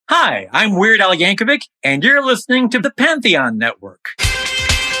Hi, I'm Weird Al Yankovic, and you're listening to the Pantheon Network.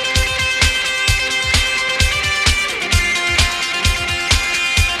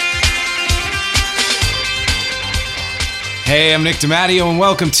 Hey, I'm Nick DiMatteo, and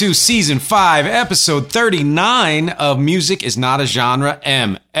welcome to Season 5, Episode 39 of Music is Not a Genre,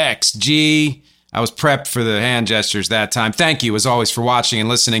 MxG. I was prepped for the hand gestures that time. Thank you, as always, for watching and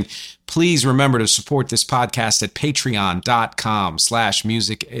listening. Please remember to support this podcast at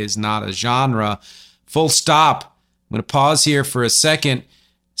patreon.com/musicisnotagenre. Full stop. I'm going to pause here for a second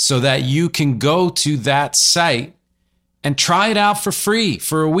so that you can go to that site and try it out for free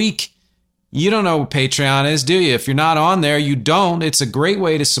for a week. You don't know what Patreon is, do you? If you're not on there, you don't. It's a great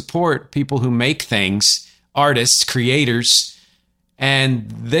way to support people who make things, artists, creators. And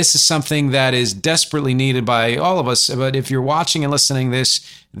this is something that is desperately needed by all of us. But if you're watching and listening to this,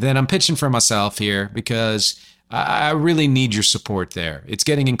 then I'm pitching for myself here because I really need your support there. It's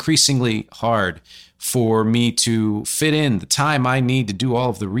getting increasingly hard for me to fit in the time I need to do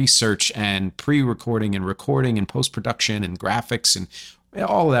all of the research and pre-recording and recording and post-production and graphics and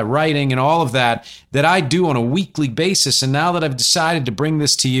all of that writing and all of that I do on a weekly basis. And now that I've decided to bring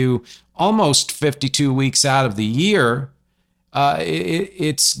this to you almost 52 weeks out of the year,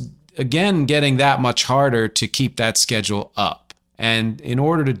 it's again getting that much harder to keep that schedule up. And in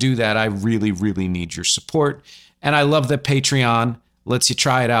order to do that, I really, really need your support. And I love that Patreon lets you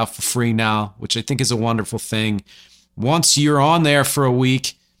try it out for free now, which I think is a wonderful thing. Once you're on there for a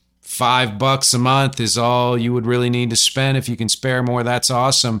week, $5 a month is all you would really need to spend. If you can spare more, that's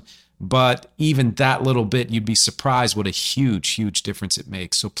awesome. But even that little bit, you'd be surprised what a huge, huge difference it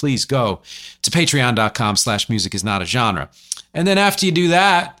makes. So please go to patreon.com/musicisnotagenre. And then after you do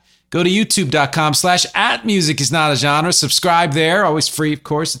that, go to youtube.com/@musicisnotagenre. Subscribe there. Always free, of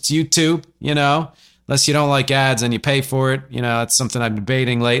course. It's YouTube, unless you don't like ads and you pay for it. That's something I'm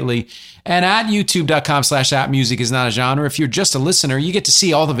debating lately. And at youtube.com/@musicisnotagenre. If you're just a listener, you get to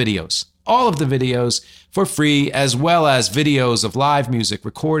see all the videos. All of the videos for free, as well as videos of live music,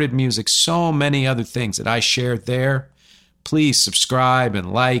 recorded music, so many other things that I share there. Please subscribe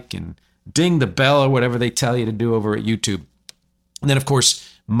and like and ding the bell or whatever they tell you to do over at YouTube. And then, of course,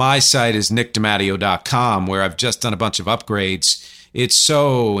 my site is nickdimatteo.com, where I've just done a bunch of upgrades. It's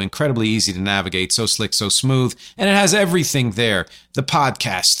so incredibly easy to navigate, so slick, so smooth, and it has everything there. The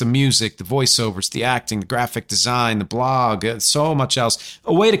podcast, the music, the voiceovers, the acting, the graphic design, the blog, so much else.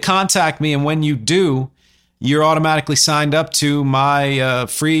 A way to contact me, and when you do, you're automatically signed up to my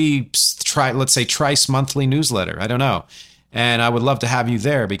free, let's say, Trice monthly newsletter. I don't know. And I would love to have you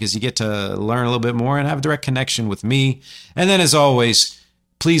there because you get to learn a little bit more and have a direct connection with me. And then, as always,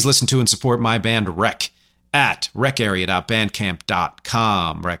 please listen to and support my band Rec at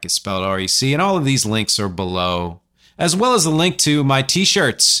recarea.bandcamp.com. Rec is spelled R-E-C, and all of these links are below, as well as a link to my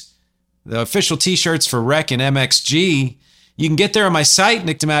t-shirts, the official t-shirts for Rec and MxG. You can get there on my site,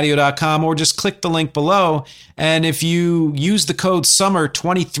 nickdimatteo.com, or just click the link below. And if you use the code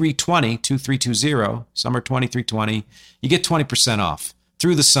SUMMER2320, 2320, SUMMER2320, you get 20% off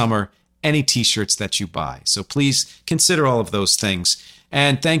through the summer, any t-shirts that you buy. So please consider all of those things.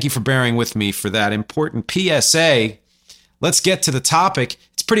 And thank you for bearing with me for that important PSA. Let's get to the topic.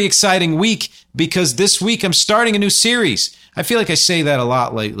 It's a pretty exciting week because this week I'm starting a new series. I feel like I say that a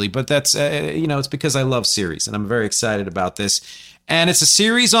lot lately, but that's, it's because I love series and I'm very excited about this. And it's a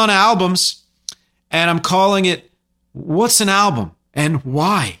series on albums, and I'm calling it, What's an Album and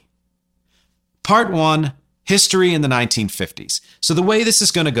Why? Part 1, History in the 1950s. So the way this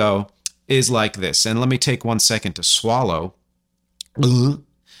is going to go is like this. And let me take 1 second to swallow.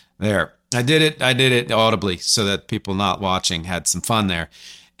 There. I did it audibly so that people not watching had some fun there.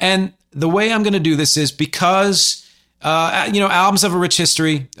 And the way I'm going to do this is because, albums have a rich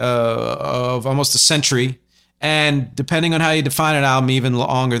history of almost a century. And depending on how you define an album, even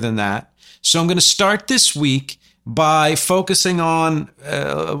longer than that. So I'm going to start this week by focusing on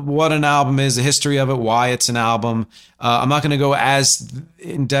what an album is, the history of it, why it's an album. I'm not going to go as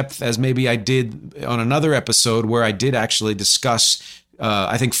in depth as maybe I did on another episode where I did actually discuss,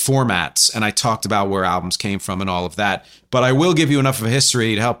 formats, and I talked about where albums came from and all of that. But I will give you enough of a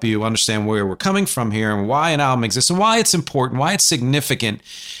history to help you understand where we're coming from here and why an album exists and why it's important, why it's significant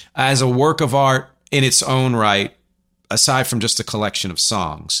as a work of art in its own right, aside from just a collection of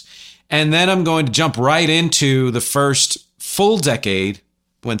songs. And then I'm going to jump right into the first full decade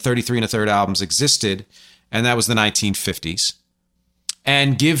when 33 1/3 albums existed, and that was the 1950s,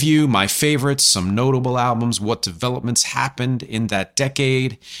 and give you my favorites, some notable albums, what developments happened in that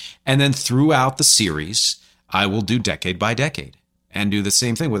decade. And then throughout the series, I will do decade by decade. and do the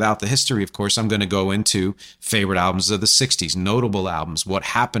same thing without the history. Of course, I'm going to go into favorite albums of the 60s, notable albums, what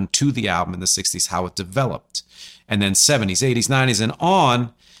happened to the album in the 60s, how it developed, and then 70s, 80s, 90s, and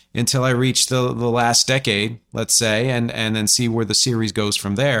on until I reach the last decade, let's say, and then see where the series goes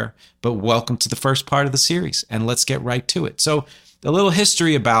from there. But welcome to the first part of the series, and let's get right to it. So a little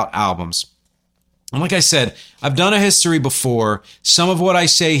history about albums. And like I said, I've done a history before. Some of what I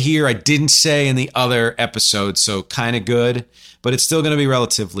say here, I didn't say in the other episodes, so kind of good, but it's still going to be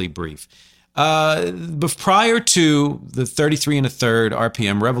relatively brief. But prior to the 33 and a third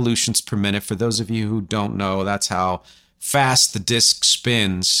RPM, revolutions per minute, for those of you who don't know, that's how fast the disc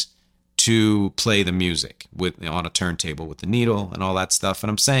spins to play the music on a turntable with the needle and all that stuff. And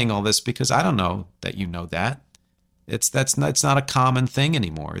I'm saying all this because I don't know that you know that. It's not a common thing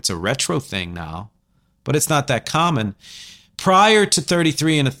anymore. It's a retro thing now, but it's not that common. Prior to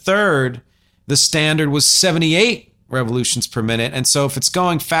 33 and a third, the standard was 78 revolutions per minute. And so if it's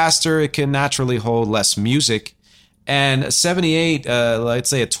going faster, it can naturally hold less music. And a 78, let's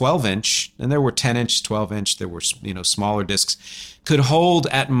say a 12-inch, and there were 10-inch, 12-inch, there were smaller discs, could hold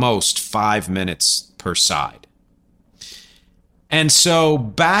at most 5 minutes per side. And so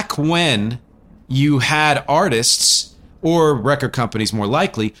back when you had artists, or record companies more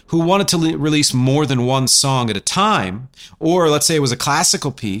likely, who wanted to release more than one song at a time, or let's say it was a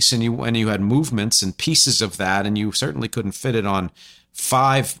classical piece and you had movements and pieces of that, and you certainly couldn't fit it on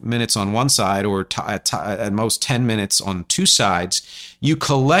 5 minutes on one side or at most 10 minutes on two sides, you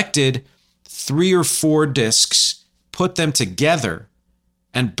collected 3 or 4 discs, put them together,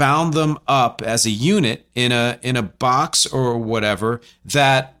 and bound them up as a unit in a box or whatever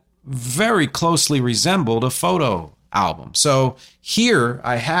that very closely resembled a photo album. So here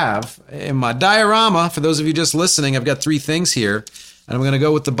I have in my diorama, for those of you just listening, I've got 3 things here, and I'm going to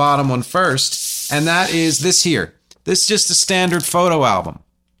go with the bottom one first, and that is this here. This is just a standard photo album,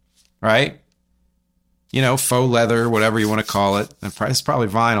 right? Faux leather, whatever you want to call it. It's probably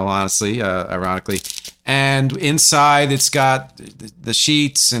vinyl, honestly, ironically. And inside, it's got the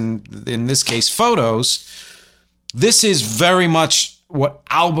sheets and, in this case, photos. This is very much what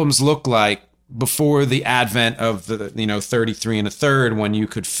albums look like before the advent of the 33 and a third, when you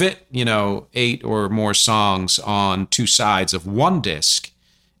could fit 8 or more songs on 2 sides of one disc.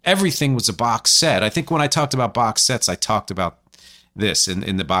 Everything was a box set. I think when I talked about box sets, I talked about this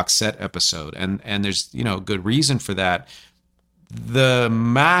in the box set episode, and there's good reason for that. The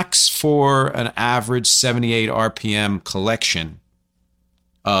max for an average 78 RPM collection,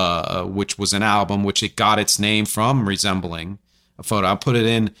 which was an album, which it got its name from resembling a photo. I'll put it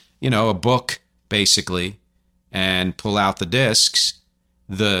in a book basically, and pull out the discs.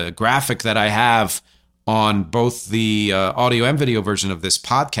 The graphic that I have on both the audio and video version of this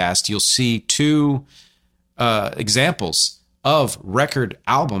podcast, you'll see 2 examples of record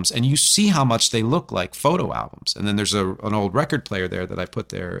albums, and you see how much they look like photo albums. And then there's an old record player there that I put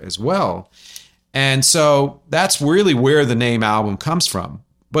there as well. And so that's really where the name album comes from.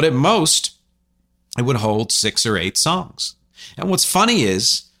 But at most, it would hold 6 or 8 songs. And what's funny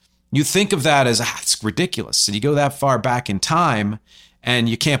is, you think of that as, it's ridiculous. And you go that far back in time, and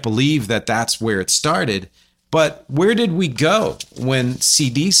you can't believe that that's where it started. But where did we go when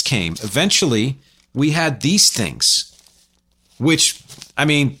CDs came? Eventually, we had these things, which,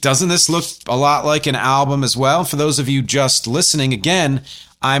 doesn't this look a lot like an album as well? For those of you just listening, again,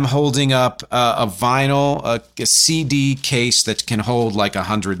 I'm holding up a vinyl, a CD case that can hold like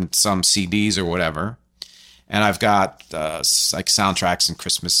 100 and some CDs or whatever. And I've got like soundtracks and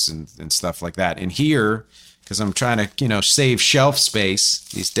Christmas and stuff like that in here, because I'm trying to, save shelf space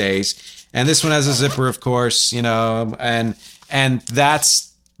these days. And this one has a zipper, of course, and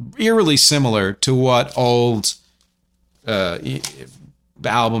that's eerily similar to what old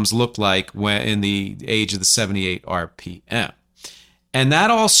albums look like when in the age of the 78 RPM. And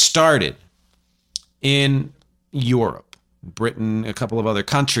that all started in Europe, Britain, a couple of other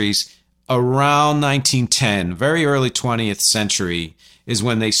countries. Around 1910, very early 20th century, is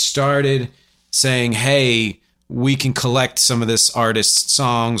when they started saying, hey, we can collect some of this artist's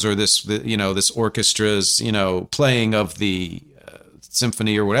songs, or this orchestra's, playing of the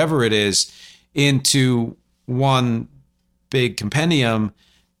symphony or whatever it is, into one big compendium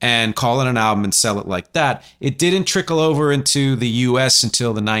and call it an album and sell it like that. It didn't trickle over into the US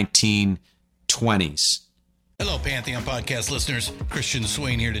until the 1920s. Hello, Pantheon podcast listeners. Christian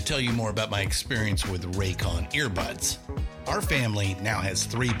Swain here to tell you more about my experience with Raycon earbuds. Our family now has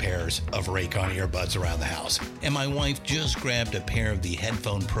 3 pairs of Raycon earbuds around the house, and my wife just grabbed a pair of the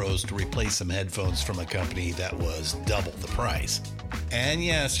Headphone Pros to replace some headphones from a company that was double the price. And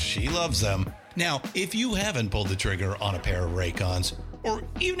yes, she loves them. Now, if you haven't pulled the trigger on a pair of Raycons, or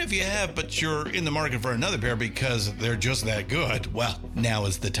even if you have but you're in the market for another pair because they're just that good, well, now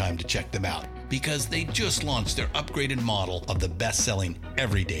is the time to check them out because they just launched their upgraded model of the best-selling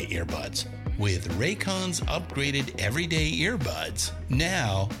everyday earbuds. With Raycon's upgraded everyday earbuds,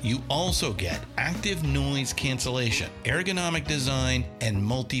 now you also get active noise cancellation, ergonomic design, and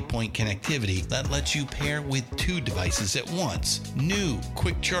multi-point connectivity that lets you pair with 2 devices at once. New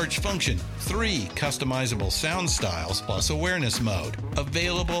quick charge function, 3 customizable sound styles, plus awareness mode.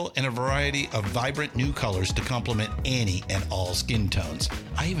 Available in a variety of vibrant new colors to complement any and all skin tones.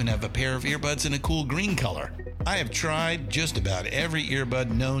 I even have a pair of earbuds in a cool green color. I have tried just about every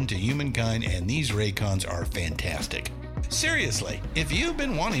earbud known to humankind, and these Raycons are fantastic. Seriously, if you've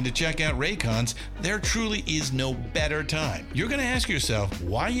been wanting to check out Raycons, there truly is no better time. You're going to ask yourself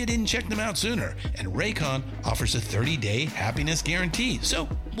why you didn't check them out sooner, and Raycon offers a 30-day happiness guarantee. So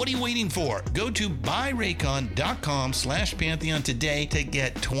what are you waiting for? Go to buyraycon.com/Pantheon today to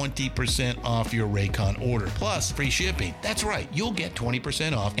get 20% off your Raycon order, plus free shipping. That's right, you'll get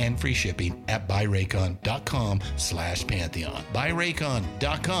 20% off and free shipping at buyraycon.com/Pantheon.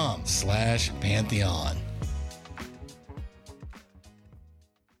 buyraycon.com/Pantheon.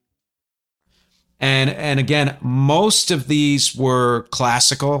 And again, most of these were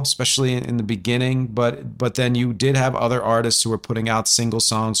classical, especially in the beginning. But then you did have other artists who were putting out single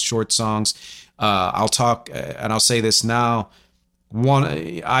songs, short songs. I'll talk, and I'll say this now.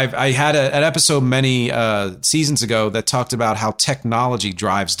 I had an episode many seasons ago that talked about how technology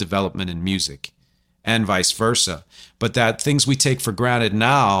drives development in music, and vice versa. But that things we take for granted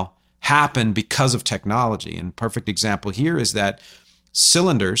now happen because of technology. And perfect example here is that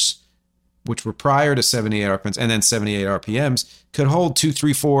cylinders, which were prior to 78 RPMs and then 78 RPMs, could hold 2,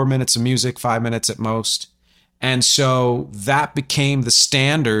 3, 4 minutes of music, 5 minutes at most. And so that became the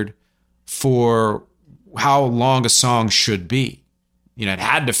standard for how long a song should be. You know, it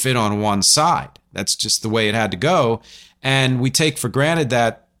had to fit on one side. That's just the way it had to go. And we take for granted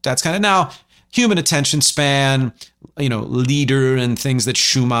that that's kind of now human attention span, you know, Lieder and things that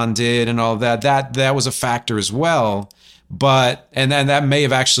Schumann did and all that. That was a factor as well. But, and then that may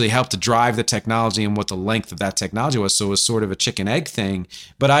have actually helped to drive the technology and what the length of that technology was. So it was sort of a chicken egg thing.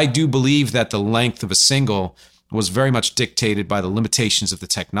 But I do believe that the length of a single was very much dictated by the limitations of the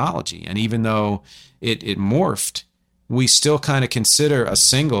technology. And even though it morphed, we still kind of consider a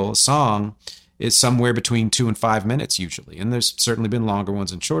song is somewhere between 2 and 5 minutes usually. And there's certainly been longer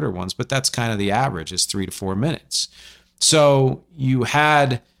ones and shorter ones, but that's kind of the average is 3 to 4 minutes. So you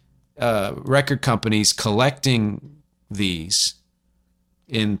had record companies collecting these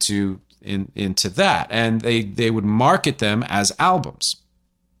into that, and they would market them as albums.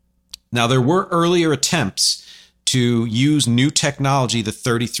 Now there were earlier attempts to use new technology, the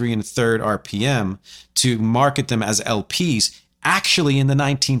 33 1/3 RPM, to market them as LPs, actually in the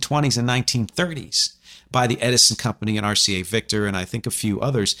 1920s and 1930s by the Edison Company and RCA Victor and I think a few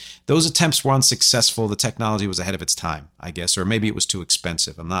others. Those attempts were unsuccessful. The technology was ahead of its time, I guess, or maybe it was too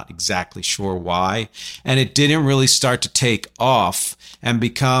expensive. I'm not exactly sure why. And it didn't really start to take off and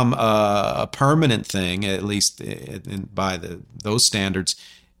become a permanent thing, at least by those standards,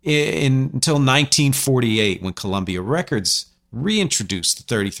 until 1948 when Columbia Records reintroduced the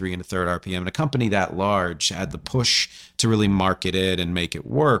 33 1/3 RPM, and a company that large had the push to really market it and make it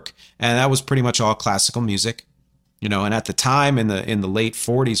work. And that was pretty much all classical music, you know. And at the time in the late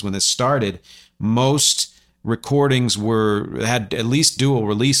 40s when this started, most recordings had at least dual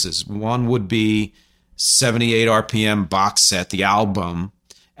releases. One would be 78 RPM box set, the album,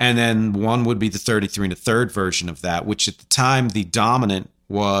 and then one would be the 33 1/3 version of that, which at the time the dominant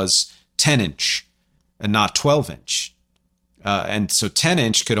was 10-inch and not 12-inch. And so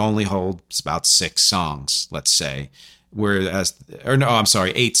 10-inch could only hold about 6 songs, let's say,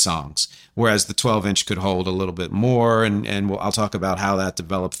 8 songs, whereas the 12-inch could hold a little bit more. And I'll talk about how that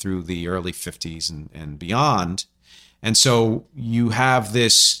developed through the early 50s and beyond. And so you have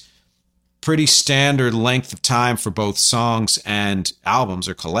this pretty standard length of time for both songs and albums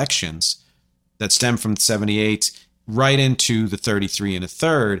or collections that stem from 78 right into the 33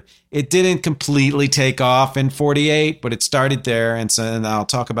 1/3. It didn't completely take off in 48, but it started there. And I'll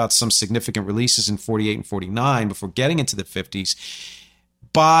talk about some significant releases in 48 and 49 before getting into the 50s.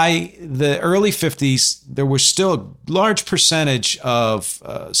 By the early 50s, there was still a large percentage of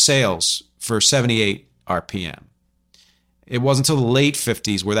sales for 78 RPM. It wasn't until the late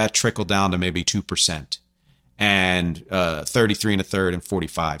 50s where that trickled down to maybe 2%. And 33 1/3 and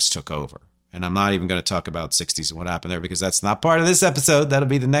 45s took over. And I'm not even going to talk about 60s and what happened there because that's not part of this episode. That'll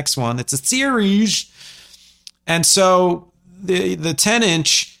be the next one. It's a series. And so the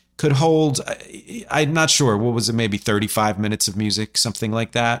 10-inch could hold, I'm not sure, what was it, maybe 35 minutes of music, something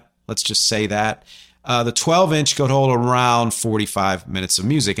like that. Let's just say that. The 12-inch could hold around 45 minutes of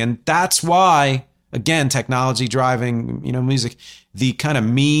music. And that's why, again, technology driving, music, the kind of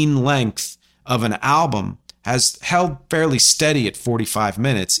mean length of an album has held fairly steady at 45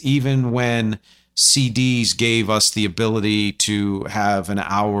 minutes, even when CDs gave us the ability to have an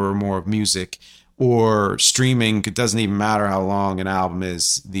hour or more of music, or streaming. It doesn't even matter how long an album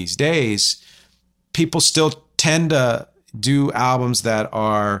is these days. People still tend to do albums that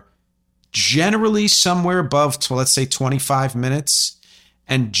are generally somewhere above, let's say 25 minutes,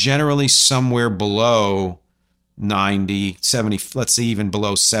 and generally somewhere below 90, 70, let's say even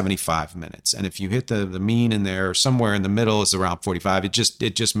below 75 minutes. And if you hit the mean in there, somewhere in the middle is around 45, it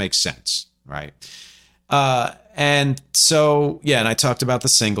just makes sense, right? And so, yeah, and I talked about the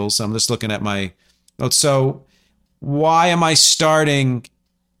singles. So I'm just looking at my notes. So why am I starting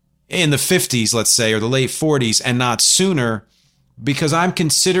in the 50s, let's say, or the late 40s and not sooner? Because I'm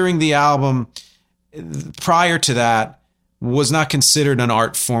considering the album prior to that was not considered an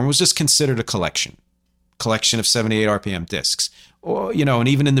art form. It was just considered a collection of 78 RPM discs. Or, and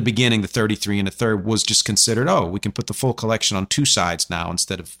even in the beginning, the 33 and a third was just considered, we can put the full collection on 2 sides now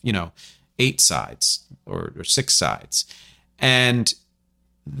instead of, 8 sides or 6 sides. And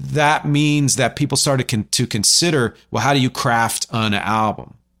that means that people started to consider, well, how do you craft an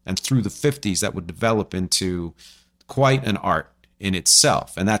album? And through the 50s, that would develop into quite an art in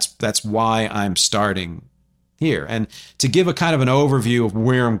itself. And that's why I'm starting here. And to give a kind of an overview of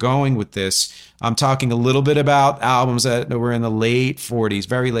where I'm going with this, I'm talking a little bit about albums that were in the late 40s,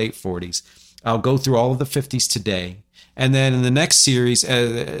 very late 40s. I'll go through all of the 50s today. And then in the next series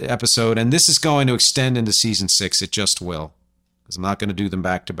episode, and this is going to extend into season 6, it just will, because I'm not going to do them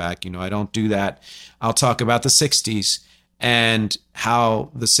back to back. I don't do that. I'll talk about the 60s and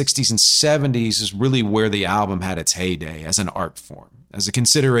how the 60s and 70s is really where the album had its heyday as an art form, as a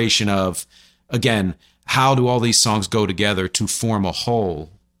consideration of, again, how do all these songs go together to form a whole,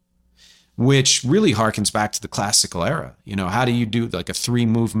 which really harkens back to the classical era. How do you do like a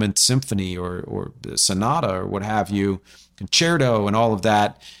 3-movement symphony or sonata or what have you, concerto and all of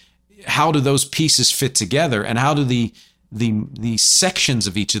that? How do those pieces fit together, and how do the sections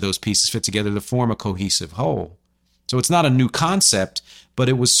of each of those pieces fit together to form a cohesive whole? So it's not a new concept, but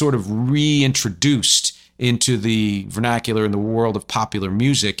it was sort of reintroduced into the vernacular in the world of popular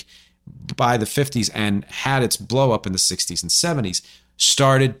music by the 50s and had its blow up in the 60s and 70s.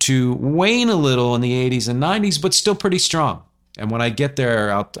 Started to wane a little in the 80s and 90s, but still pretty strong. And when I get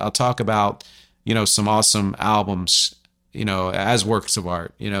there, I'll talk about, some awesome albums, as works of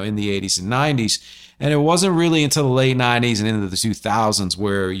art, in the 80s and 90s. And it wasn't really until the late 90s and into the 2000s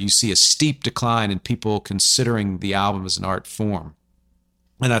where you see a steep decline in people considering the album as an art form.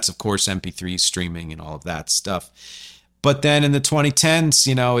 And that's, of course, MP3 streaming and all of that stuff. But then in the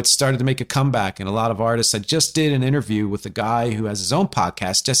 2010s, it started to make a comeback. And a lot of artists, I just did an interview with a guy who has his own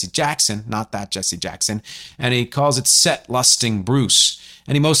podcast, Jesse Jackson, not that Jesse Jackson. And he calls it Set Lusting Bruce.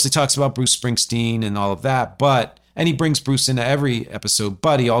 And he mostly talks about Bruce Springsteen and all of that. And he brings Bruce into every episode,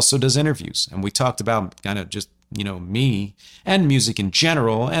 but he also does interviews. And we talked about kind of just, me and music in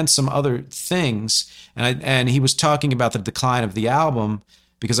general and some other things. And he was talking about the decline of the album,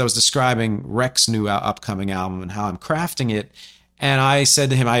 because I was describing Rek's new upcoming album and how I'm crafting it. And I said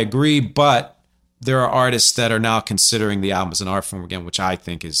to him, I agree, but there are artists that are now considering the album as an art form again, which I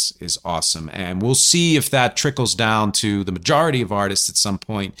think is awesome. And we'll see if that trickles down to the majority of artists at some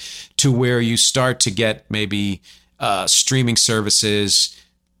point, to where you start to get maybe streaming services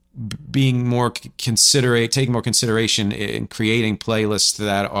being more taking more consideration in creating playlists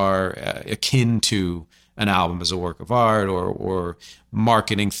that are akin to an album as a work of art, or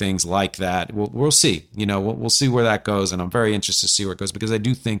marketing things like that. We'll see. We'll see where that goes, and I'm very interested to see where it goes, because I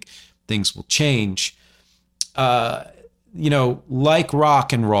do think things will change. Like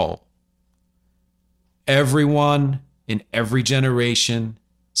rock and roll, everyone in every generation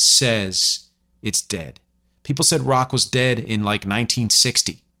says it's dead. People said rock was dead in like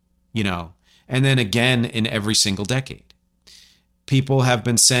 1960, and then again in every single decade. People have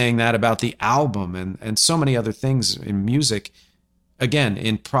been saying that about the album and so many other things in music, again,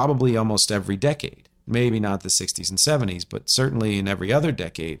 in probably almost every decade. Maybe not the 60s and 70s, but certainly in every other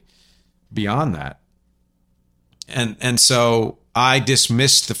decade beyond that. And so I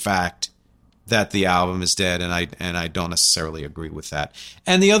dismissed the fact that the album is dead, and I don't necessarily agree with that.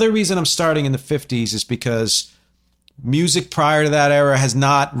 And the other reason I'm starting in the 50s is because Music prior to that era has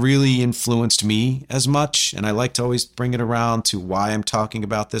not really influenced me as much, and I like to always bring it around to why I'm talking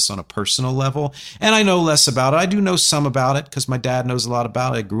about this on a personal level. And I know less about it. I do know some about it because my dad knows a lot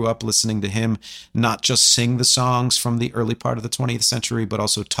about it. I grew up listening to him not just sing the songs from the early part of the 20th century, but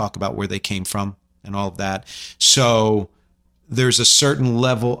also talk about where they came from and all of that. So there's a certain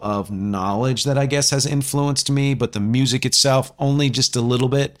level of knowledge that I guess has influenced me, but the music itself, only just a little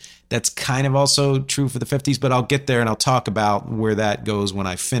bit. That's kind of also true for the 50s, but I'll get there and I'll talk about where that goes when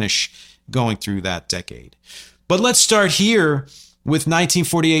I finish going through that decade. But let's start here with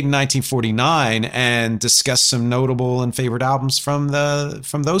 1948 and 1949 and discuss some notable and favorite albums from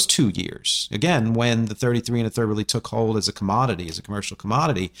those 2 years. Again, when the 33 1/3 really took hold as a commodity, as a commercial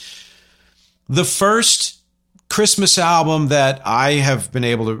commodity. The first Christmas album that I have been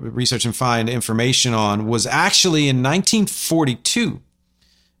able to research and find information on was actually in 1942.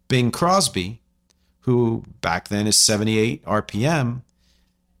 Bing Crosby, who back then is 78 RPM,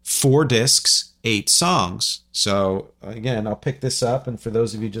 4 discs, 8 songs. So again, I'll pick this up. And for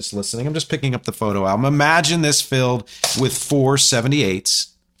those of you just listening, I'm just picking up the photo album. Imagine this filled with 4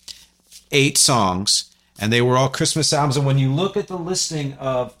 78s, 8 songs, and they were all Christmas albums. And when you look at the listing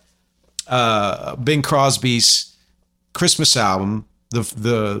of Bing Crosby's Christmas album,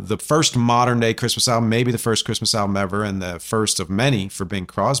 the first modern day Christmas album, maybe the first Christmas album ever, and the first of many for Bing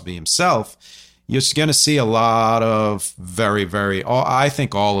Crosby himself, you're going to see a lot of I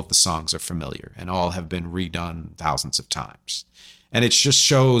think all of the songs are familiar and all have been redone thousands of times. And it just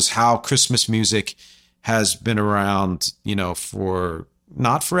shows how Christmas music has been around, for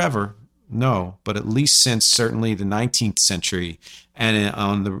not forever, no, but at least since certainly the 19th century, and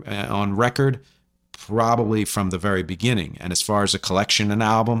on record, probably from the very beginning. And as far as a collection and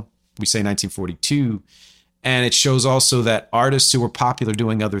album, we say 1942. And it shows also that artists who were popular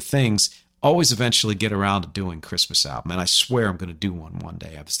doing other things always eventually get around to doing Christmas album. And I swear I'm going to do one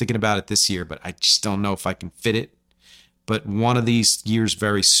day. I was thinking about it this year, but I just don't know if I can fit it. But one of these years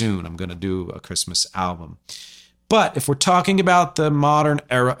very soon, I'm going to do a Christmas album. But if we're talking about the modern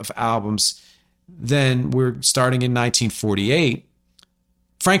era of albums, then we're starting in 1948.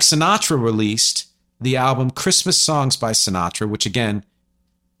 Frank Sinatra released the album Christmas Songs by Sinatra, which again,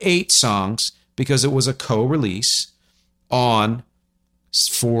 8 songs, because it was a co-release on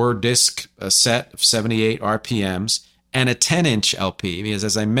 4-disc set of 78 RPMs and a 10-inch LP. Because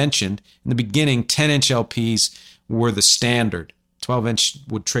as I mentioned in the beginning, 10-inch LPs were the standard. 12-inch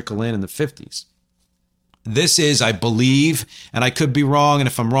would trickle in the 50s. This is, I believe, and I could be wrong, and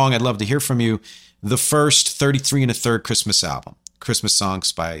if I'm wrong, I'd love to hear from you, the first 33 1/3 Christmas album, Christmas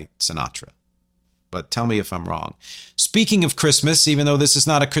Songs by Sinatra. But tell me if I'm wrong. Speaking of Christmas, even though this is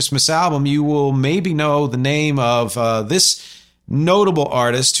not a Christmas album, you will maybe know the name of this notable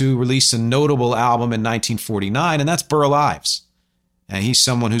artist who released a notable album in 1949, and that's Burl Ives. And he's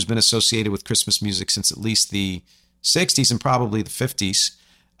someone who's been associated with Christmas music since at least the 60s and probably the 50s.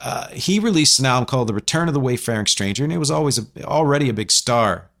 He released an album called The Return of the Wayfaring Stranger, and it was already a big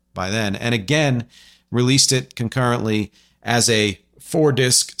star by then. And again, released it concurrently as a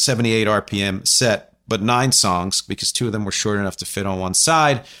 4-disc, 78 RPM set, but 9 songs because 2 of them were short enough to fit on one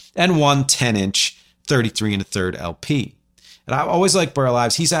side, and 1 10-inch 33 1/3 LP. And I always like Burl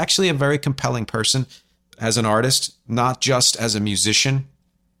Ives. He's actually a very compelling person as an artist, not just as a musician,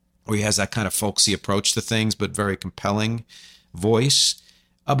 where he has that kind of folksy approach to things, but very compelling voice,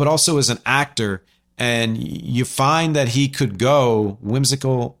 but also as an actor. And you find that he could go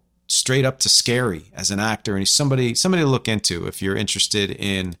whimsical straight up to scary as an actor. And he's somebody to look into if you're interested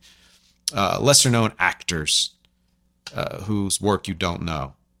in lesser known actors whose work you don't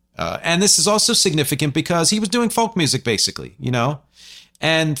know. And this is also significant because he was doing folk music, basically,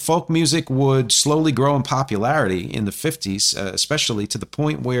 and folk music would slowly grow in popularity in the 50s, especially to the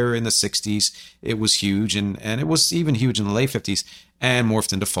point where in the 60s it was huge, and it was even huge in the late 50s, and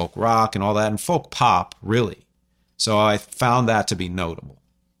morphed into folk rock and all that, and folk pop, really. So I found that to be notable.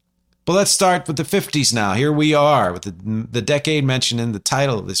 But let's start with the 50s now. Here we are with the decade mentioned in the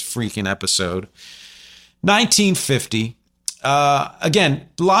title of this freaking episode. 1950. Again,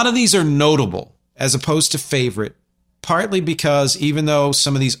 a lot of these are notable as opposed to favorite, partly because even though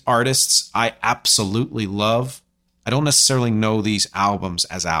some of these artists I absolutely love, I don't necessarily know these albums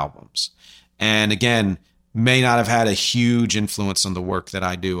as albums. And again, may not have had a huge influence on the work that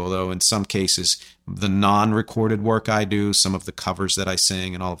I do, although in some cases, the non-recorded work I do, some of the covers that I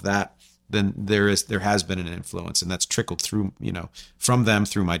sing and all of that, then there has been an influence, and that's trickled through, from them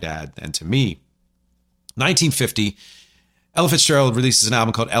through my dad and to me. 1950, Ella Fitzgerald releases an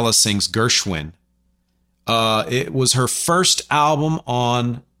album called Ella Sings Gershwin. It was her first album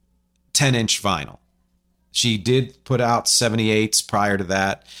on 10-inch vinyl. She did put out 78s prior to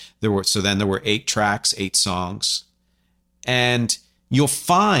that. There were 8 tracks, 8 songs. And you'll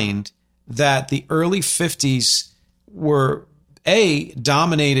find that the early 50s were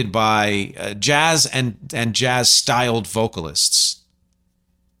dominated by jazz and jazz styled vocalists.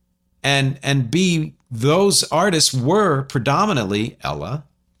 And B, those artists were predominantly Ella,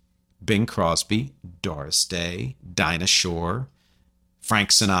 Bing Crosby, Doris Day, Dinah Shore, Frank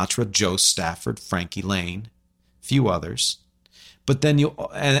Sinatra, Joe Stafford, Frankie Lane, a few others. But then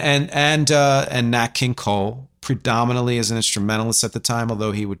and Nat King Cole, predominantly as an instrumentalist at the time,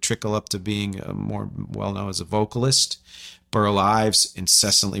 although he would trickle up to being more well known as a vocalist. Burl Ives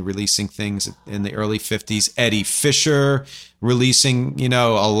incessantly releasing things in the early 50s. Eddie Fisher releasing,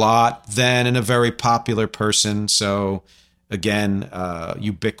 a lot then, and a very popular person. So again,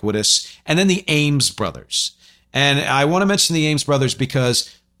 ubiquitous. And then the Ames brothers. And I want to mention the Ames brothers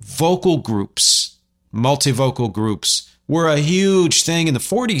because vocal groups, multivocal groups, were a huge thing in the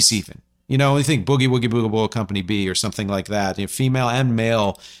 40s even. You think Boogie Woogie Boogaloo Company B or something like that. Female and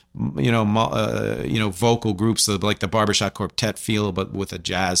male, vocal groups like the Barbershop Quartet feel, but with a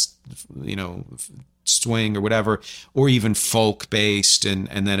jazz, swing or whatever, or even folk based, and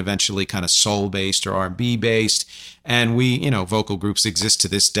then eventually kind of soul based or R&B based. And vocal groups exist to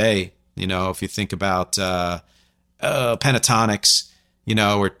this day. If you think about Pentatonics,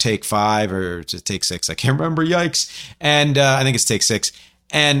 or Take 5 or just Take 6, I can't remember. Yikes! And I think it's Take 6.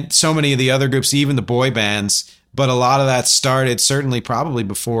 And so many of the other groups, even the boy bands, but a lot of that started certainly probably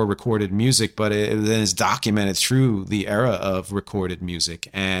before recorded music, but it then is documented through the era of recorded music,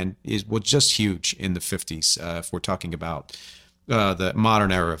 and it was just huge in the 50s if we're talking about the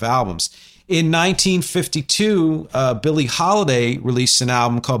modern era of albums. In 1952, Billie Holiday released an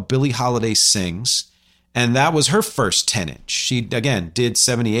album called Billie Holiday Sings, and that was her first 10-inch. She, again, did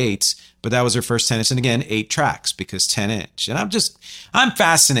 78s, but that was her first 10-inch. And again, 8 tracks because 10-inch. And I'm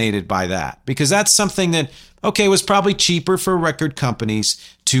fascinated by that because that's something that, was probably cheaper for record companies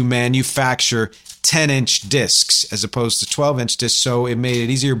to manufacture 10-inch discs as opposed to 12-inch discs. So it made it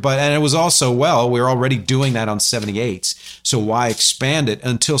easier. And it was also, we were already doing that on 78s. So why expand it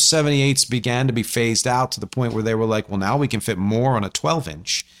until 78s began to be phased out to the point where they were like, well, now we can fit more on a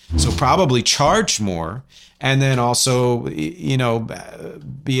 12-inch. So probably charge more, and then also,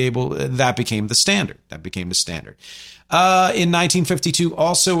 that became the standard. In 1952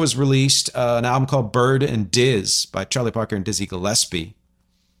 also was released an album called Bird and Diz by Charlie Parker and Dizzy Gillespie.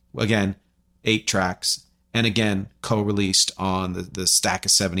 Again, 8 tracks, and again, co-released on the stack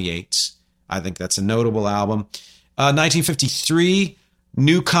of 78s. I think that's a notable album. 1953,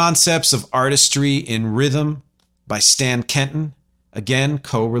 New Concepts of Artistry in Rhythm by Stan Kenton. Again,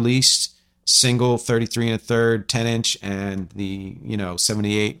 co-released single 33 1/3 10-inch and the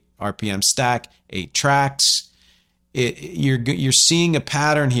 78 RPM stack, 8 tracks. You're seeing a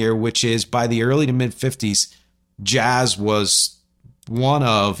pattern here, which is by the early to mid 50s, jazz was one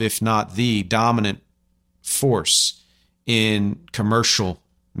of, if not the dominant force in commercial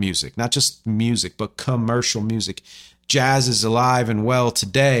music, not just music, but commercial music. Jazz is alive and well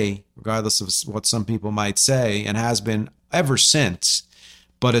today, regardless of what some people might say, and has been ever since.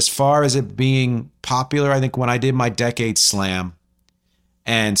 But as far as it being popular, I think when I did my Decade Slam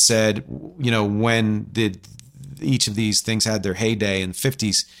and said, when did each of these things had their heyday in the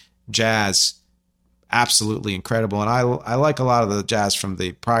 50s, jazz, absolutely incredible. And I like a lot of the jazz from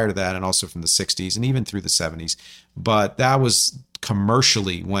the prior to that and also from the 60s and even through the 70s. But that was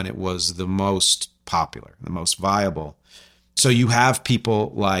commercially when it was the most popular, the most viable. So you have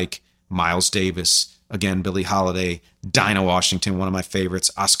people like Miles Davis, again, Billie Holiday, Dinah Washington, one of my favorites,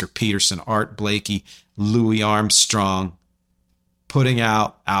 Oscar Peterson, Art Blakey, Louis Armstrong, putting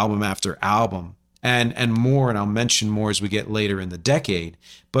out album after album and more, and I'll mention more as we get later in the decade.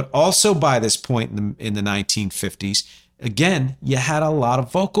 But also by this point in the 1950s, again, you had a lot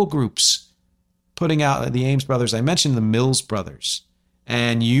of vocal groups putting out the Ames brothers. I mentioned the Mills brothers.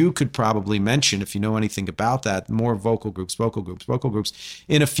 And you could probably mention, if you know anything about that, more vocal groups.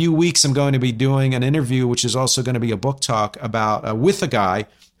 In a few weeks, I'm going to be doing an interview, which is also going to be a book talk about with a guy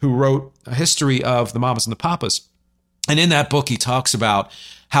who wrote a history of the Mamas and the Papas. And in that book, he talks about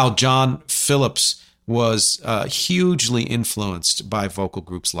how John Phillips was hugely influenced by vocal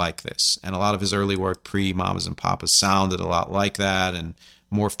groups like this. And a lot of his early work pre-Mamas and Papas sounded a lot like that and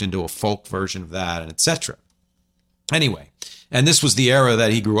morphed into a folk version of that, and etc. Anyway, and this was the era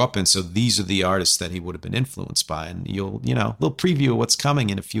that he grew up in, so these are the artists that he would have been influenced by, and you'll, little preview of what's coming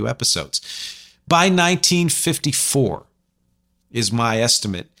in a few episodes. By 1954 is my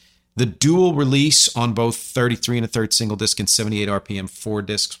estimate. The dual release on both 33 1/3 single disc and 78 RPM 4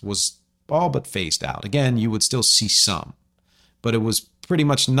 discs was all but phased out. Again, you would still see some, but it was pretty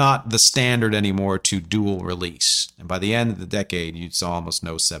much not the standard anymore to dual release. And by the end of the decade, you saw almost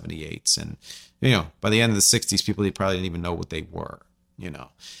no 78s. And, by the end of the 60s, people probably didn't even know what they were,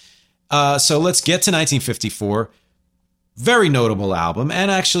 So let's get to 1954. Very notable album, and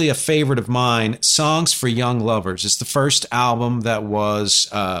actually a favorite of mine, Songs for Young Lovers. It's the first album that was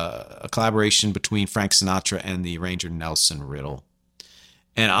a collaboration between Frank Sinatra and the arranger Nelson Riddle.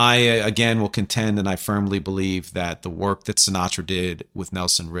 And I, again, will contend, and I firmly believe that the work that Sinatra did with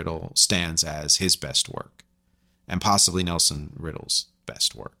Nelson Riddle stands as his best work, and possibly Nelson Riddle's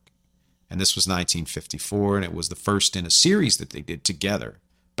best work. And this was 1954, and it was the first in a series that they did together,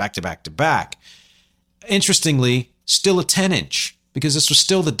 back to back to back. Interestingly, still a 10-inch, because this was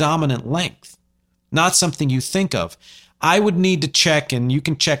still the dominant length. Not something you think of. I would need to check, and you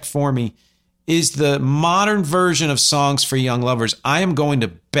can check for me, is the modern version of Songs for Young Lovers. I am going to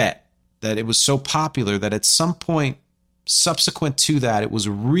bet that it was so popular that at some point subsequent to that, it was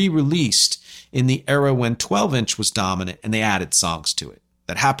re-released in the era when 12-inch was dominant, and they added songs to it.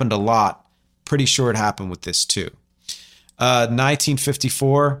 That happened a lot. Pretty sure it happened with this too.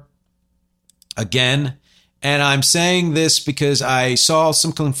 1954, again, and I'm saying this because I saw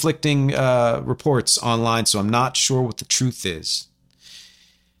some conflicting reports online, so I'm not sure what the truth is.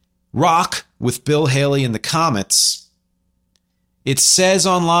 Rock with Bill Haley and the Comets. It says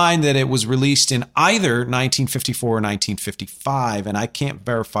online that it was released in either 1954 or 1955, and I can't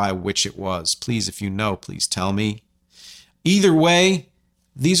verify which it was. Please, if you know, please tell me. Either way,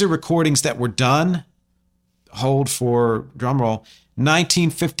 these are recordings that were done, hold for drumroll,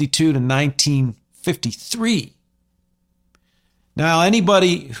 1952 to 1953. Now,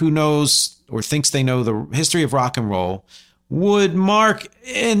 anybody who knows or thinks they know the history of rock and roll would mark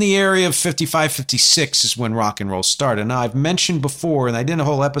in the area of 55, 56 is when rock and roll started. Now, I've mentioned before, and I did a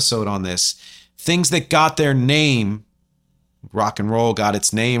whole episode on this, things that got their name, rock and roll got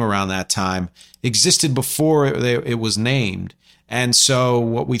its name around that time, existed before it was named. And so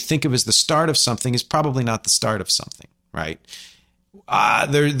what we think of as the start of something is probably not the start of something, right?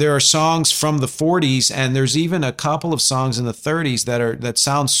 There are songs from the 40s, and there's even a couple of songs in the 30s that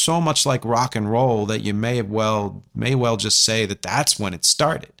sound so much like rock and roll that you may well just say that that's when it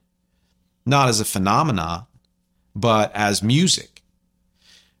started, not as a phenomenon, but as music.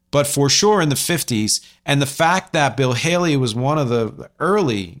 But for sure in the 50s, and the fact that Bill Haley was one of the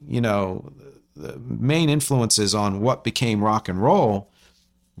early, the main influences on what became rock and roll,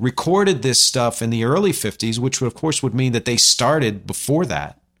 recorded this stuff in the early 50s, which of course would mean that they started before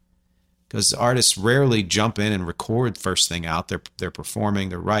that, because artists rarely jump in and record first thing out. They're performing,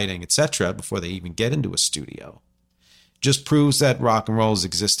 they're writing, etc. before they even get into a studio. Just proves that rock and roll has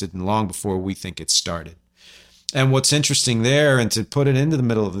existed long before we think it started. And what's interesting there, and to put it into the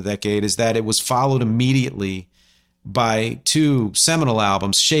middle of the decade, is that it was followed immediately by two seminal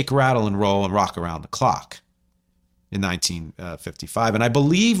albums, Shake, Rattle, and Roll and Rock Around the Clock in 1955. And I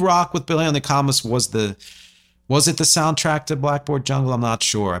believe Rock with Bill Haley and the Comets was it the soundtrack to Blackboard Jungle? I'm not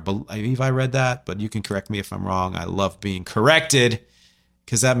sure. I believe I read that, but you can correct me if I'm wrong. I love being corrected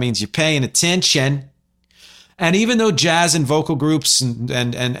because that means you're paying attention. And even though jazz and vocal groups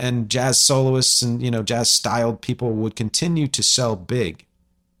and jazz soloists and jazz styled people would continue to sell big,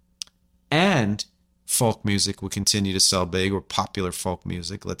 and folk music would continue to sell big, or popular folk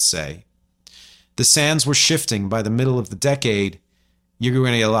music, let's say, the sands were shifting. By the middle of the decade, you're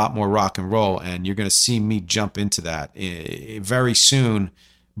going to get a lot more rock and roll, and you're going to see me jump into that very soon,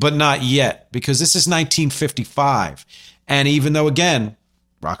 but not yet, because this is 1955. And even though, again,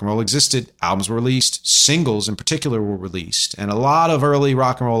 rock and roll existed, albums were released, singles in particular were released, and a lot of early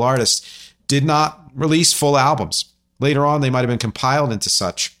rock and roll artists did not release full albums. Later on, they might have been compiled into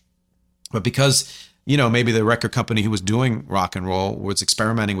such, but because maybe the record company who was doing rock and roll was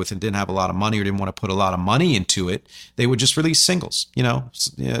experimenting with it and didn't have a lot of money or didn't want to put a lot of money into it, they would just release singles. It's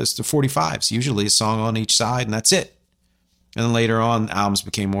the 45s, usually a song on each side, and that's it. And then later on, albums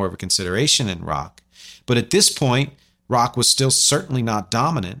became more of a consideration in rock. But at this point, rock was still certainly not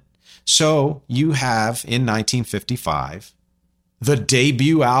dominant. So you have, in 1955, the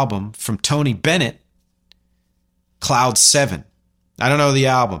debut album from Tony Bennett, Cloud 7. I don't know the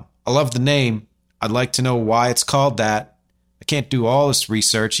album. I love the name. I'd like to know why it's called that. I can't do all this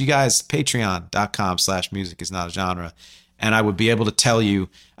research. You guys, patreon.com/music is not a genre. And I would be able to tell you,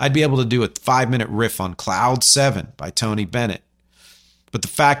 I'd be able to do a 5-minute riff on Cloud 7 by Tony Bennett. But the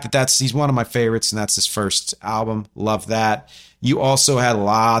fact that he's one of my favorites, and that's his first album, love that. You also had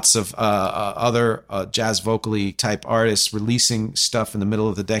lots of other jazz vocally type artists releasing stuff in the middle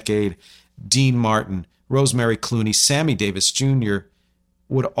of the decade. Dean Martin, Rosemary Clooney, Sammy Davis Jr.,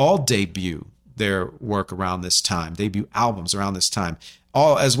 would all debut their work around this time, debut albums around this time,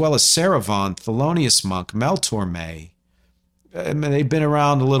 all as well as Sarah Vaughan, Thelonious Monk, Mel Torme. I mean, they've been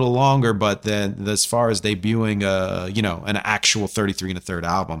around a little longer, but then as far as debuting, an actual 33 1/3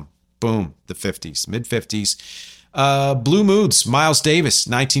 album, boom, the 50s, mid 50s. Blue Moods, Miles Davis,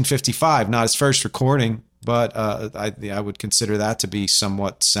 1955, not his first recording, but I would consider that to be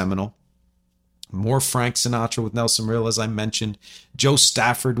somewhat seminal. More Frank Sinatra with Nelson Riddle, as I mentioned. Joe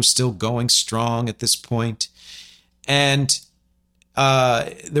Stafford was still going strong at this point. And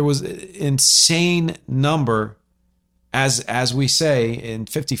there was an insane number, as we say, in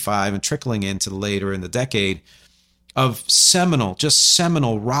 55 and trickling into later in the decade, of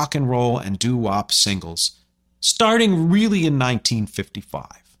seminal rock and roll and doo-wop singles, starting really in 1955,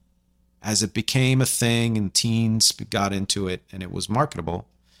 as it became a thing and teens got into it and it was marketable.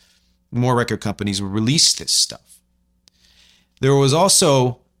 More record companies would release this stuff. There was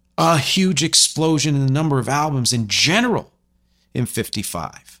also a huge explosion in the number of albums in general in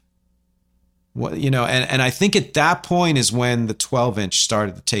 55. And I think at that point is when the 12-inch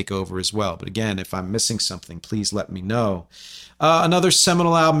started to take over as well. But again, if I'm missing something, please let me know. Another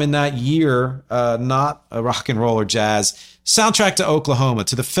seminal album in that year, not a rock and roll or jazz, Soundtrack to Oklahoma,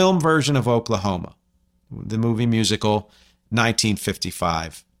 to the film version of Oklahoma, the movie musical,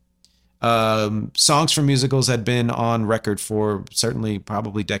 1955. Songs from musicals had been on record for certainly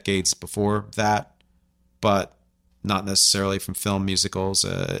probably decades before that, but not necessarily from film musicals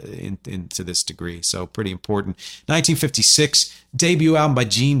into this degree. So pretty important. 1956, debut album by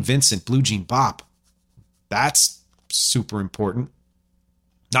Gene Vincent, Blue Jean Bop. That's super important.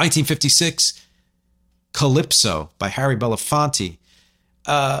 1956, Calypso by Harry Belafonte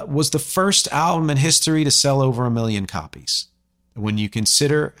was the first album in history to sell over 1 million copies. When you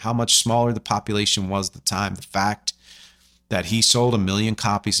consider how much smaller the population was at the time, the fact that he sold 1 million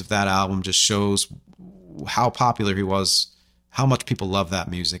copies of that album just shows how popular he was, how much people love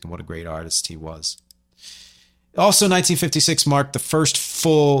that music, and what a great artist he was. Also, 1956 marked the first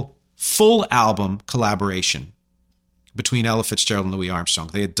full album collaboration between Ella Fitzgerald and Louis Armstrong.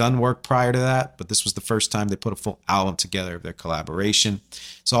 They had done work prior to that, but this was the first time they put a full album together of their collaboration.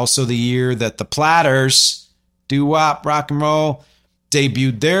 It's also the year that the Platters, doo-wop, rock and roll,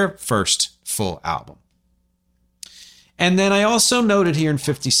 debuted their first full album. And then I also noted here in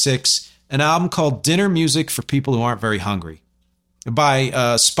 56 an album called Dinner Music for People Who Aren't Very Hungry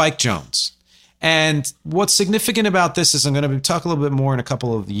by Spike Jones. And what's significant about this is I'm going to talk a little bit more in a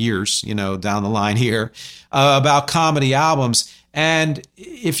couple of years, down the line here, about comedy albums. And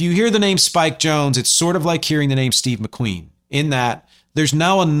if you hear the name Spike Jones, it's sort of like hearing the name Steve McQueen, in that there's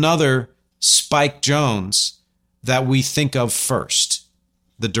now another Spike Jones that we think of first.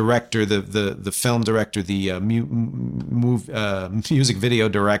 The director, the film director, the music video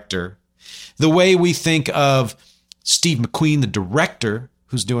director. The way we think of Steve McQueen, the director,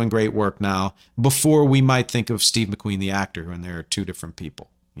 who's doing great work now, before we might think of Steve McQueen, the actor, when they're two different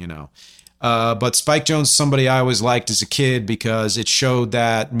people, But Spike Jones is somebody I always liked as a kid because it showed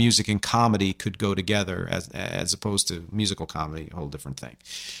that music and comedy could go together as opposed to musical comedy, a whole different thing.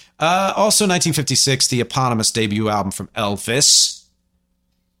 Also 1956, the eponymous debut album from Elvis,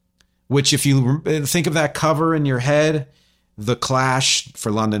 which if you think of that cover in your head, The Clash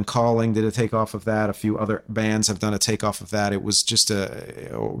for London Calling did a takeoff of that. A few other bands have done a takeoff of that. It was just a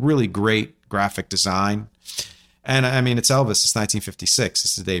really great graphic design. And I mean, it's Elvis. It's 1956.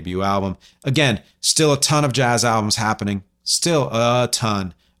 It's the debut album. Again, still a ton of jazz albums happening. Still a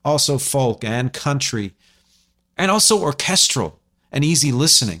ton. Also folk and country. And also orchestral and easy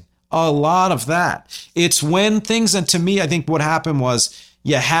listening. A lot of that. It's when things, and to me, I think what happened was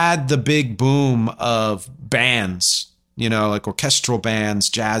you had the big boom of bands, like orchestral bands,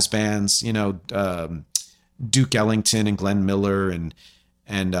 jazz bands, Duke Ellington and Glenn Miller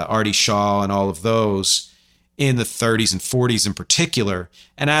and Artie Shaw and all of those in the 30s and 40s in particular.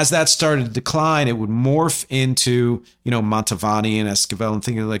 And as that started to decline, it would morph into, Mantovani and Esquivel and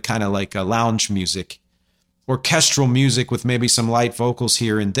thinking kind of like lounge music, orchestral music with maybe some light vocals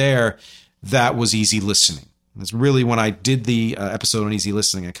here and there. That was easy listening. That's really when I did the episode on easy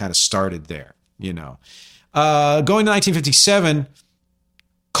listening. I kind of started there, Going to 1957,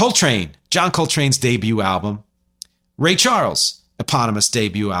 Coltrane, John Coltrane's debut album. Ray Charles, eponymous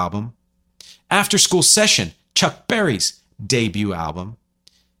debut album. After School Session, Chuck Berry's debut album.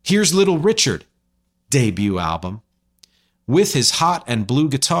 Here's Little Richard, debut album. With His Hot and Blue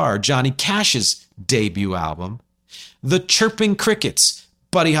Guitar, Johnny Cash's debut album. The Chirping Crickets,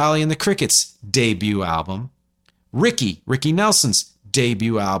 Buddy Holly and the Crickets' debut album. Ricky Nelson's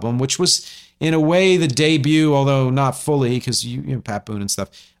debut album, which was in a way the debut, although not fully, because you know, Pat Boone and stuff,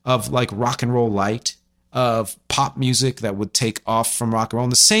 of like rock and roll light, of pop music that would take off from rock and roll in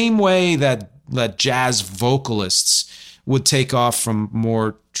the same way that jazz vocalists would take off from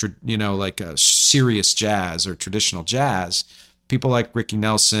more, like a serious jazz or traditional jazz. People like Ricky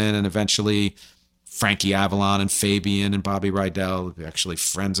Nelson and eventually Frankie Avalon and Fabian and Bobby Rydell, actually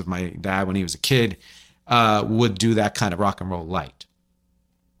friends of my dad when he was a kid, would do that kind of rock and roll light.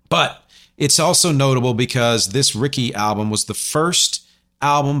 But it's also notable because this Ricky album was the first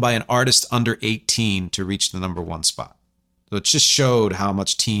album by an artist under 18 to reach the number one spot. So it just showed how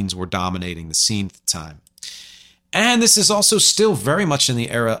much teens were dominating the scene at the time. And this is also still very much in the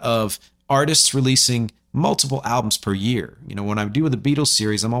era of artists releasing multiple albums per year. You know, when I do the Beatles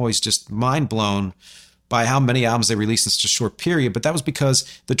series, I'm always just mind blown by how many albums they released in such a short period. But that was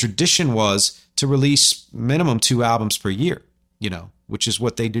because the tradition was to release minimum 2 albums per year, which is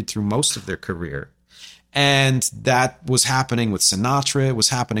what they did through most of their career. And that was happening with Sinatra. It was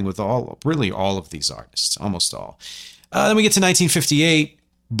happening with all of these artists, almost all. Then we get to 1958,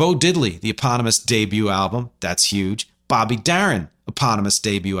 Bo Diddley, the eponymous debut album. That's huge. Bobby Darin, eponymous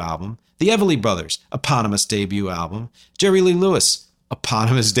debut album. The Everly Brothers, eponymous debut album. Jerry Lee Lewis,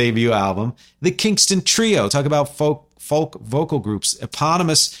 eponymous debut album. The Kingston Trio, talk about folk vocal groups,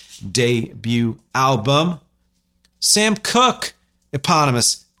 eponymous debut album. Sam Cooke,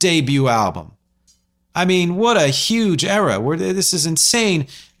 eponymous debut album. I mean, what a huge era. This is insane.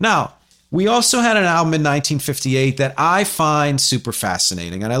 Now, we also had an album in 1958 that I find super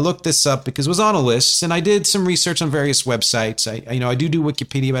fascinating. And I looked this up because it was on a list, and I did some research on various websites. I do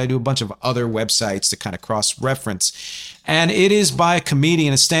Wikipedia, but I do a bunch of other websites to kind of cross-reference. And it is by a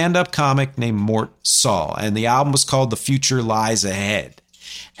comedian, a stand-up comic named Mort Saul. And the album was called The Future Lies Ahead.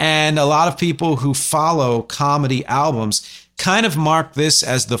 And a lot of people who follow comedy albums kind of mark this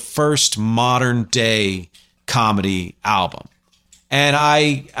as the first modern day comedy album. And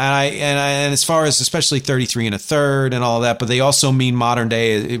and as far as especially 33 and a Third and all that, but they also mean modern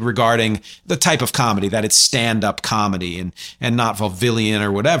day regarding the type of comedy, that it's stand-up comedy and not vaudevillian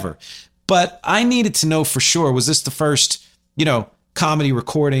or whatever. But I needed to know for sure, was this the first, comedy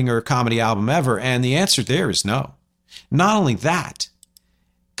recording or comedy album ever? And the answer there is no. Not only that,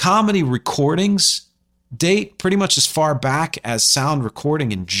 comedy recordings date pretty much as far back as sound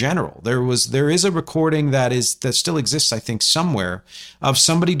recording in general. There is a recording that still exists, I think, somewhere, of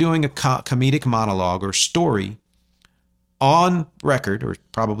somebody doing a comedic monologue or story on record, or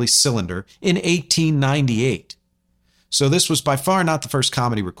probably cylinder, in 1898. So this was by far not the first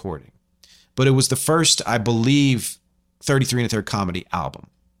comedy recording, but it was the first, I believe, 33 and a Third comedy album.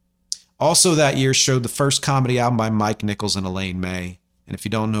 Also that year showed the first comedy album by Mike Nichols and Elaine May. And if you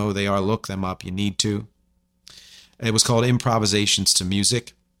don't know who they are, look them up. You need to. It was called Improvisations to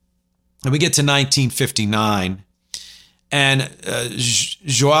Music. And we get to 1959. And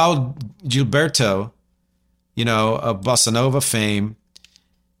João Gilberto, of Bossa Nova fame,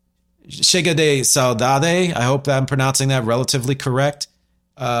 Chega de Saudade, I hope that I'm pronouncing that relatively correct.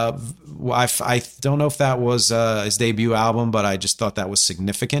 I don't know if that was his debut album, but I just thought that was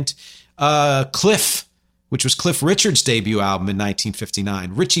significant. Cliff, which was Cliff Richard's debut album in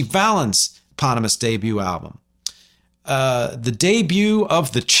 1959. Richie Valens' eponymous debut album. The debut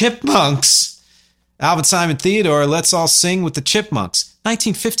of the Chipmunks, Alvin Simon Theodore, Let's All Sing with the Chipmunks,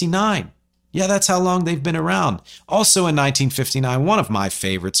 1959. Yeah, that's how long they've been around. Also in 1959, one of my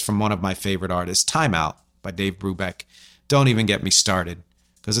favorites from one of my favorite artists, Time Out by Dave Brubeck. Don't even get me started,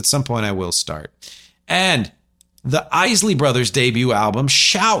 because at some point I will start. And the Isley Brothers' debut album,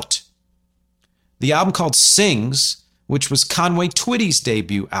 Shout. The album called Sings, which was Conway Twitty's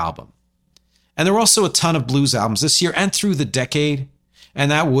debut album. And there were also a ton of blues albums this year and through the decade,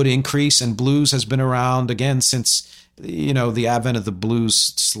 and that would increase, and blues has been around again since, the advent of the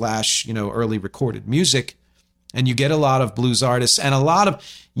blues / early recorded music. And you get a lot of blues artists, and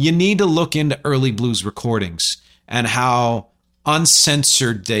you need to look into early blues recordings and how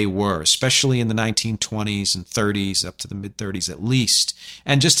uncensored they were, especially in the 1920s and 30s, up to the mid-30s at least,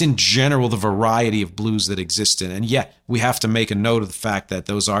 and just in general, the variety of blues that existed. And yet, we have to make a note of the fact that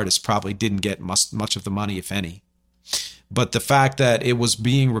those artists probably didn't get much of the money, if any. But the fact that it was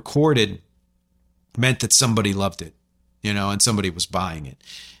being recorded meant that somebody loved it, and somebody was buying it.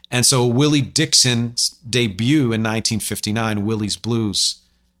 And so Willie Dixon's debut in 1959, Willie's Blues,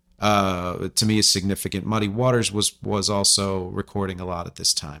 to me is significant. Muddy Waters was also recording a lot at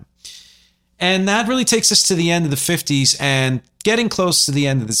this time. And that really takes us to the end of the 50s and getting close to the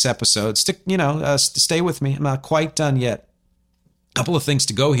end of this episode. Stay with me. I'm not quite done yet. A couple of things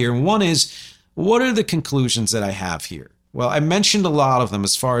to go here. One is, what are the conclusions that I have here? Well, I mentioned a lot of them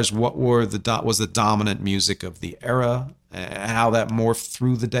as far as what was the dominant music of the era, and how that morphed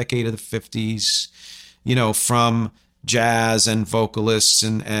through the decade of the 50s, from jazz and vocalists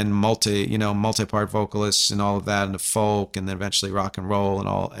and multi-part vocalists and all of that, and the folk, and then eventually rock and roll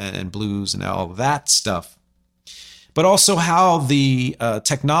and blues and all of that stuff. But also how the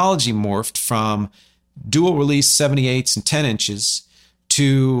technology morphed from dual release 78s and 10 inches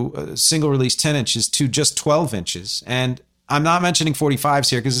to single release 10 inches to just 12 inches. And I'm not mentioning 45s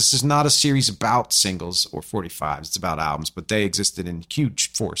here because this is not a series about singles or 45s. It's about albums, but they existed in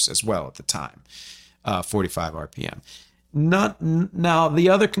huge force as well at the time, 45 RPM. Now, the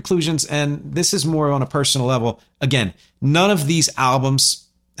other conclusions, and this is more on a personal level, again, none of these albums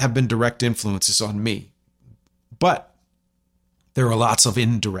have been direct influences on me, but there are lots of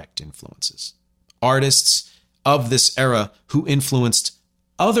indirect influences. Artists of this era who influenced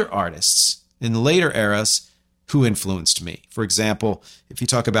other artists in later eras who influenced me. For example, if you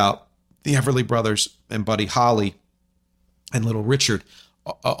talk about the Everly Brothers and Buddy Holly and Little Richard,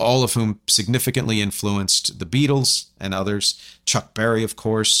 all of whom significantly influenced the Beatles and others. Chuck Berry, of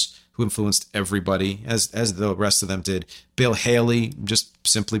course, who influenced everybody, as the rest of them did. Bill Haley, just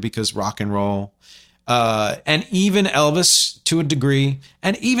simply because rock and roll. And even Elvis to a degree,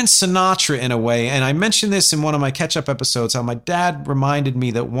 and even Sinatra in a way. And I mentioned this in one of my catch-up episodes, how my dad reminded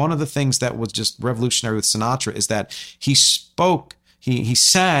me that one of the things that was just revolutionary with Sinatra is that he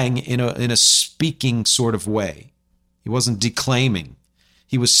sang in a speaking sort of way. He wasn't declaiming.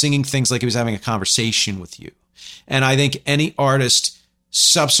 He was singing things like he was having a conversation with you. And I think any artist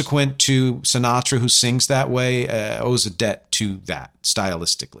subsequent to Sinatra who sings that way owes a debt to that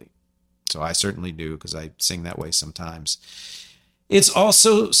stylistically. So I certainly do, because I sing that way sometimes. It's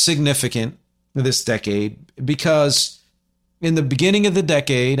also significant this decade because in the beginning of the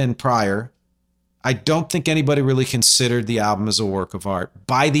decade and prior, I don't think anybody really considered the album as a work of art.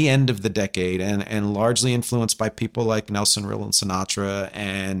 By the end of the decade, and largely influenced by people like Nelson Riddle and Sinatra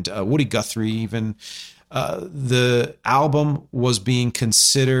and Woody Guthrie even, the album was being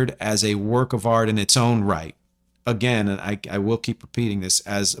considered as a work of art in its own right. Again, and I will keep repeating this,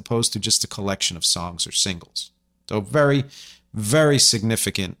 as opposed to just a collection of songs or singles. So very, very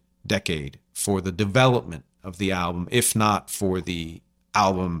significant decade for the development of the album, if not for the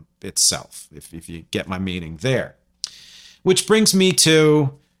album itself, if you get my meaning there. Which brings me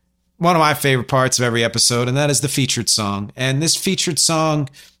to one of my favorite parts of every episode, and that is the featured song. And this featured song,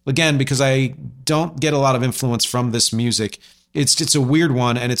 again, because I don't get a lot of influence from this music, it's a weird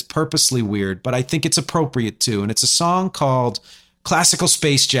one, and it's purposely weird, but I think it's appropriate too. And it's a song called Classical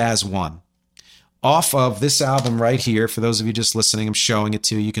Space Jazz 1. Off of this album right here, for those of you just listening, I'm showing it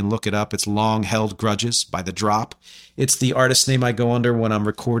to you. You can look it up. It's Long Held Grudges by The Drop. It's the artist name I go under when I'm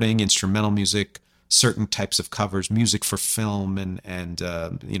recording instrumental music, certain types of covers, music for film, and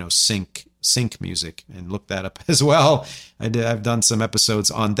sync music. And look that up as well. I've done some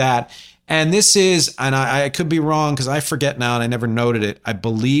episodes on that. And this is, and I could be wrong because I forget now and I never noted it. I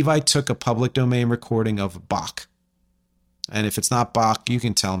believe I took a public domain recording of Bach. And if it's not Bach, you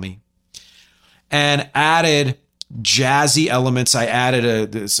can tell me. And added jazzy elements. I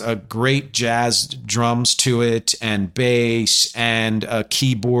added a great jazz drums to it, and bass, and a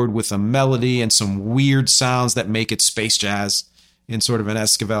keyboard with a melody and some weird sounds that make it space jazz in sort of an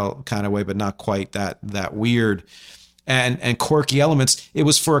Esquivel kind of way, but not quite that weird. And quirky elements. It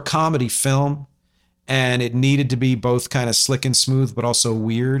was for a comedy film, and it needed to be both kind of slick and smooth, but also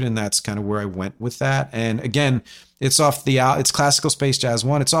weird, and that's kind of where I went with that. And again, it's Classical Space Jazz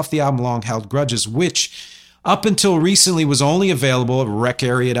 1. It's off the album Long Held Grudges, which up until recently was only available at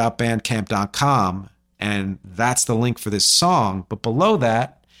recarea.bandcamp.com, and that's the link for this song. But below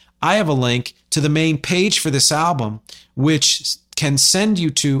that, I have a link to the main page for this album, which can send you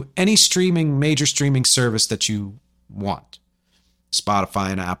to any major streaming service that you want. Spotify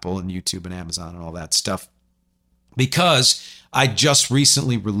and Apple and YouTube and Amazon and all that stuff. Because I just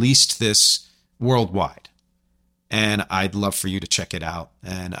recently released this worldwide. And I'd love for you to check it out.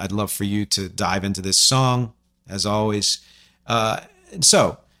 And I'd love for you to dive into this song, as always.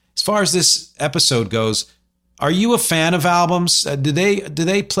 So, as far as this episode goes, are you a fan of albums? Do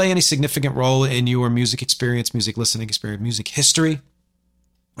they play any significant role in your music experience, music listening experience, music history?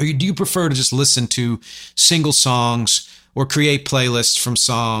 Or do you prefer to just listen to single songs or create playlists from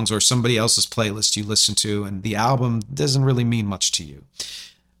songs or somebody else's playlist you listen to, and the album doesn't really mean much to you?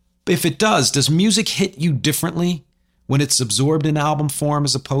 If it does music hit you differently when it's absorbed in album form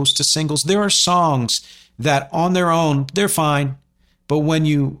as opposed to singles? There are songs that on their own, they're fine, but when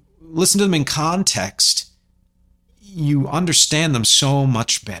you listen to them in context, you understand them so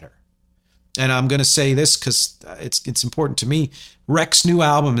much better. and I'm going to say this because it's important to me, Wreck's new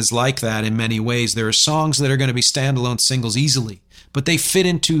album is like that in many ways. There are songs that are going to be standalone singles easily, but they fit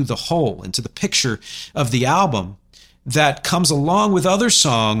into the whole, into the picture of the album that comes along with other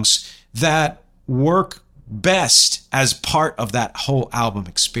songs that work best as part of that whole album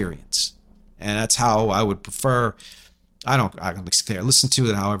experience. And that's how I would prefer. I don't care. Listen to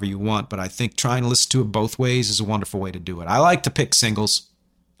it however you want, but I think trying to listen to it both ways is a wonderful way to do it. I like to pick singles,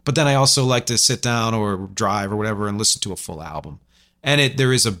 but then I also like to sit down or drive or whatever and listen to a full album. And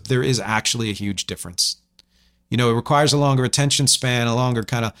there is actually a huge difference. It requires a longer attention span, a longer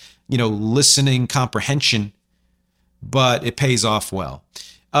kind of, listening comprehension, but it pays off well.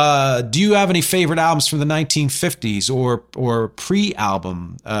 Do you have any favorite albums from the 1950s or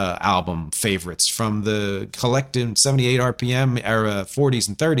pre-album album favorites from the collective 78 RPM era, 40s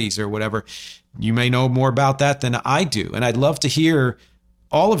and 30s or whatever? You may know more about that than I do. And I'd love to hear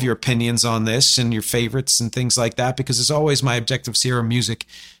all of your opinions on this and your favorites and things like that, because as always, my objectives here are music,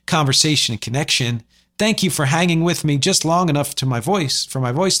 conversation, and connection. Thank you for hanging with me just long enough for my voice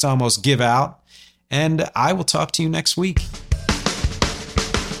to almost give out. And I will talk to you next week.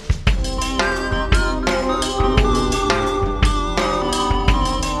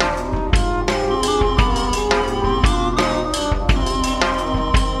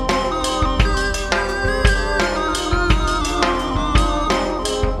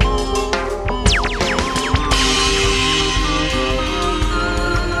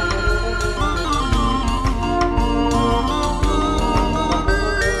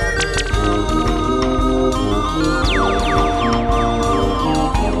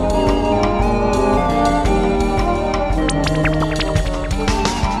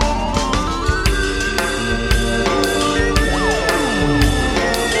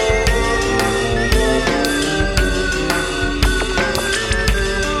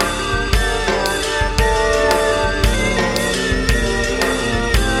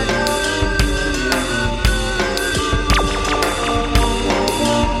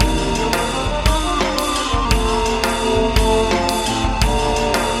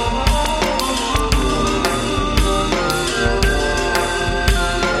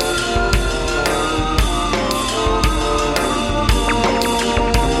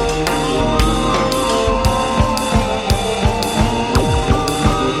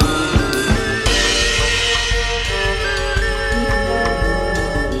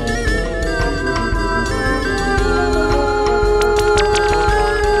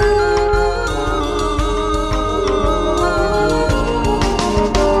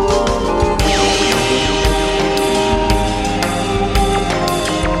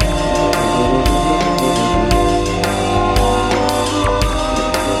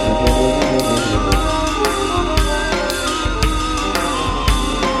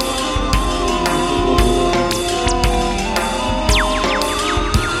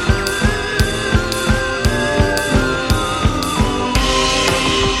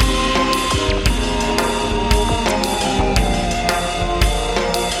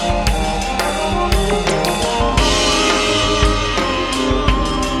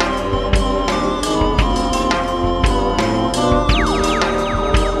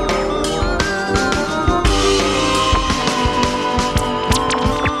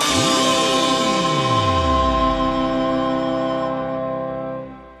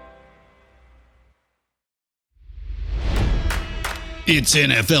 It's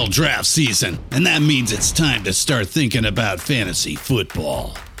NFL draft season, and that means it's time to start thinking about fantasy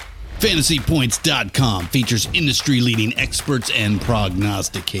football. FantasyPoints.com features industry-leading experts and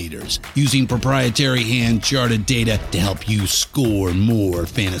prognosticators using proprietary hand-charted data to help you score more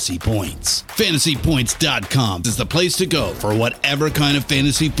fantasy points. FantasyPoints.com is the place to go for whatever kind of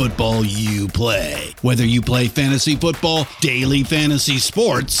fantasy football you play. Whether you play fantasy football, daily fantasy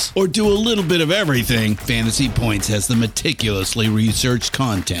sports, or do a little bit of everything, Fantasy Points has the meticulously researched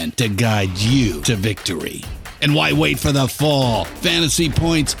content to guide you to victory. And why wait for the fall? Fantasy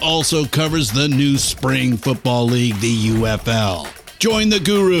Points also covers the new spring football league, the UFL. Join the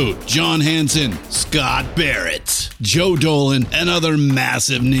guru, John Hansen, Scott Barrett, Joe Dolan, and other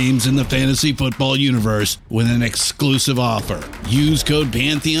massive names in the fantasy football universe with an exclusive offer. Use code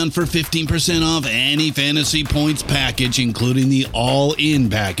Pantheon for 15% off any Fantasy Points package, including the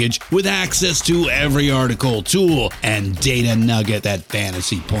all-in package, with access to every article, tool, and data nugget that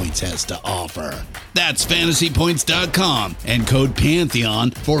Fantasy Points has to offer. That's FantasyPoints.com and code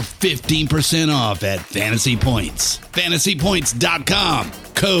Pantheon for 15% off at Fantasy Points. FantasyPoints.com,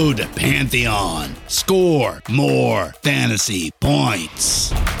 code Pantheon. Score more fantasy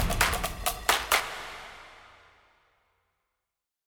points.